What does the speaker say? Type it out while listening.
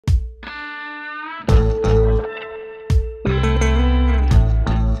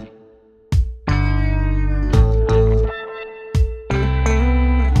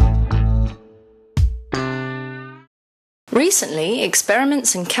Recently,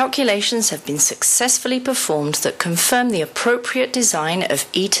 experiments and calculations have been successfully performed that confirm the appropriate design of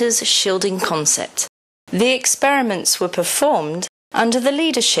ITER's shielding concept. The experiments were performed under the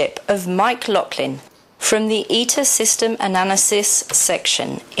leadership of Mike Laughlin from the ITER System Analysis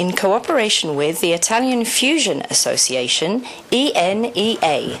section in cooperation with the Italian Fusion Association,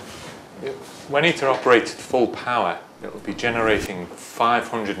 ENEA. When ITER operates at full power, it will be generating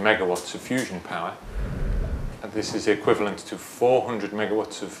 500 megawatts of fusion power. And this is equivalent to 400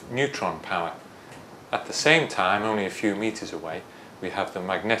 megawatts of neutron power. At the same time, only a few meters away, we have the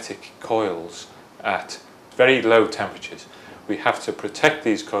magnetic coils at very low temperatures. We have to protect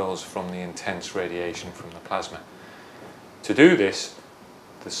these coils from the intense radiation from the plasma. To do this,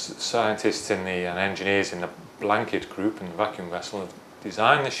 the scientists and engineers in the blanket group in the vacuum vessel have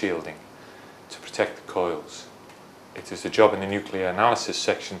designed the shielding to protect the coils. It is the job in the nuclear analysis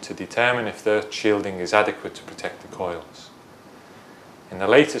section to determine if the shielding is adequate to protect the coils. In the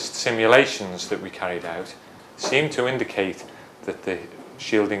latest simulations that we carried out, seem to indicate that the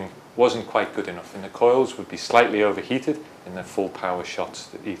shielding wasn't quite good enough and the coils would be slightly overheated in the full power shots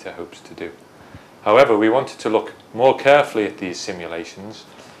that ITER hopes to do. However, we wanted to look more carefully at these simulations,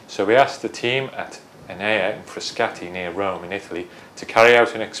 so we asked the team at Enea in Frascati near Rome in Italy to carry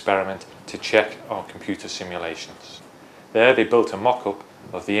out an experiment to check our computer simulations. There they built a mock-up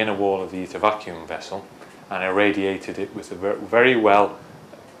of the inner wall of the ITER vacuum vessel and irradiated it with a very well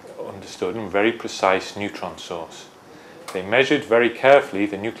understood and very precise neutron source. They measured very carefully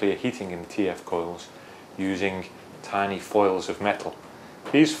the nuclear heating in the TF coils using tiny foils of metal.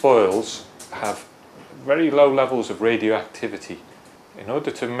 These foils have very low levels of radioactivity. In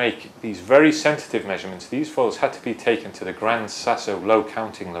order to make these very sensitive measurements, these foils had to be taken to the Gran Sasso Low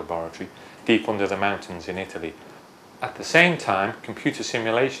Counting Laboratory deep under the mountains in Italy. At the same time, computer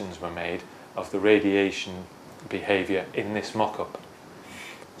simulations were made of the radiation behavior in this mock-up.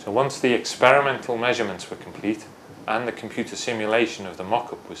 So once the experimental measurements were complete and the computer simulation of the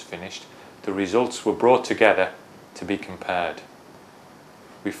mock-up was finished, the results were brought together to be compared.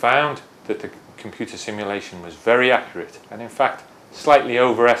 We found that the computer simulation was very accurate and in fact slightly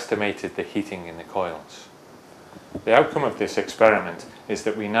overestimated the heating in the coils. The outcome of this experiment is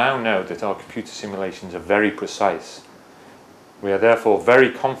that we now know that our computer simulations are very precise. We are therefore very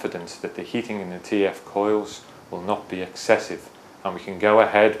confident that the heating in the TF coils will not be excessive and we can go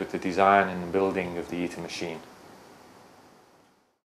ahead with the design and building of the ITER machine.